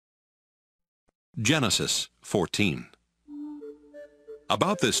Genesis 14.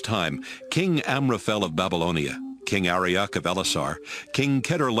 About this time, King Amraphel of Babylonia, King Arioch of Ellasar, King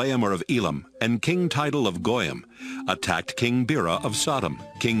Chedorlaomer of Elam, and King Tidal of Goyim attacked King Bera of Sodom,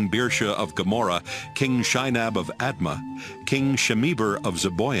 King Birsha of Gomorrah, King Shinab of Admah, King Shemeber of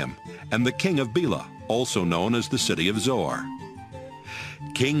Zeboim, and the king of Bela, also known as the city of Zoar.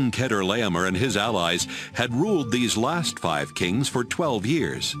 King Chedorlaomer and his allies had ruled these last 5 kings for 12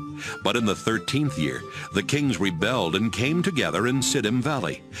 years. But in the 13th year, the kings rebelled and came together in Siddim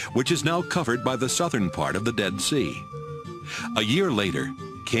Valley, which is now covered by the southern part of the Dead Sea. A year later,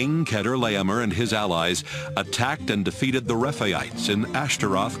 King Chedorlaomer and his allies attacked and defeated the Rephaites in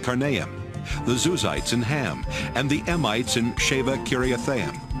Ashtaroth Karnaim, the Zuzites in Ham, and the Emites in Sheva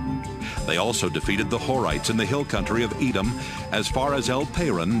Kiriathaim. They also defeated the Horites in the hill country of Edom as far as El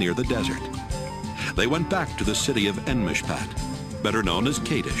Paran near the desert. They went back to the city of En-Mishpat, better known as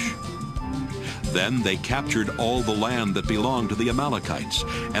Kadesh. Then they captured all the land that belonged to the Amalekites,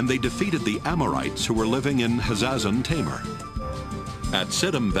 and they defeated the Amorites who were living in Hazazon Tamar. At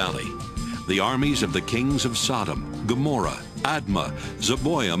Siddim Valley, the armies of the kings of Sodom, Gomorrah, Admah,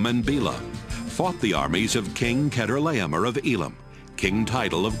 Zeboim, and Bela fought the armies of King Chedorlaomer of Elam, King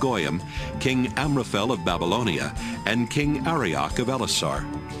Tidal of Goyim, King Amraphel of Babylonia, and King Arioch of Ellasar.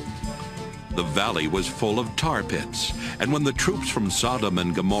 The valley was full of tar pits, and when the troops from Sodom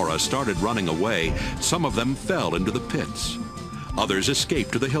and Gomorrah started running away, some of them fell into the pits. Others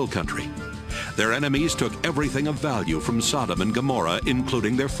escaped to the hill country. Their enemies took everything of value from Sodom and Gomorrah,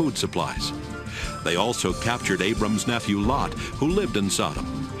 including their food supplies. They also captured Abram's nephew Lot, who lived in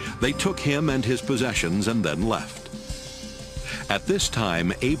Sodom. They took him and his possessions and then left. At this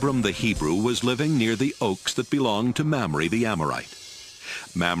time, Abram the Hebrew was living near the oaks that belonged to Mamre the Amorite.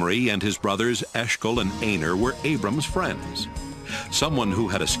 Mamre and his brothers Eshcol and Aner were Abram's friends. Someone who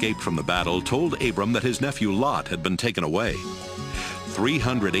had escaped from the battle told Abram that his nephew Lot had been taken away.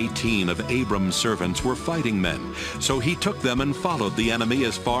 318 of Abram's servants were fighting men, so he took them and followed the enemy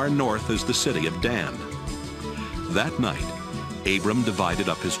as far north as the city of Dan. That night, Abram divided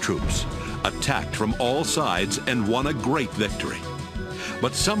up his troops, attacked from all sides, and won a great victory.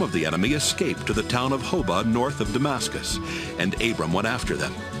 But some of the enemy escaped to the town of Hobah north of Damascus, and Abram went after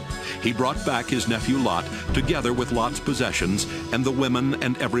them. He brought back his nephew Lot, together with Lot's possessions and the women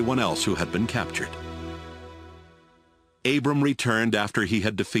and everyone else who had been captured. Abram returned after he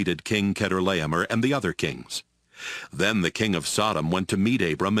had defeated King Chedorlaomer and the other kings. Then the king of Sodom went to meet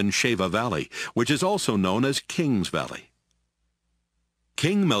Abram in Sheva Valley, which is also known as King's Valley.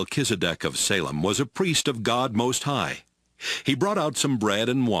 King Melchizedek of Salem was a priest of God Most High. He brought out some bread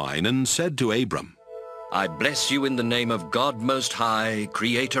and wine and said to Abram, I bless you in the name of God Most High,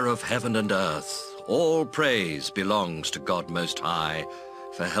 creator of heaven and earth. All praise belongs to God Most High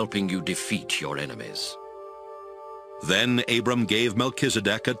for helping you defeat your enemies. Then Abram gave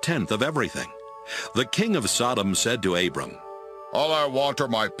Melchizedek a tenth of everything. The king of Sodom said to Abram, All I want are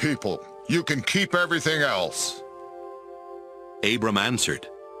my people. You can keep everything else. Abram answered,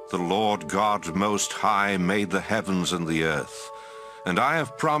 The Lord God Most High made the heavens and the earth, and I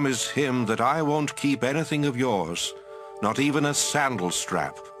have promised him that I won't keep anything of yours, not even a sandal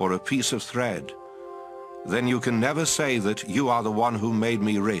strap or a piece of thread. Then you can never say that you are the one who made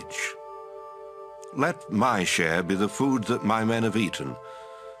me rich. Let my share be the food that my men have eaten,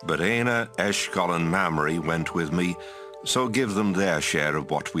 but Aner, Eshcol, and Mamre went with me, so give them their share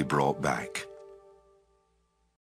of what we brought back.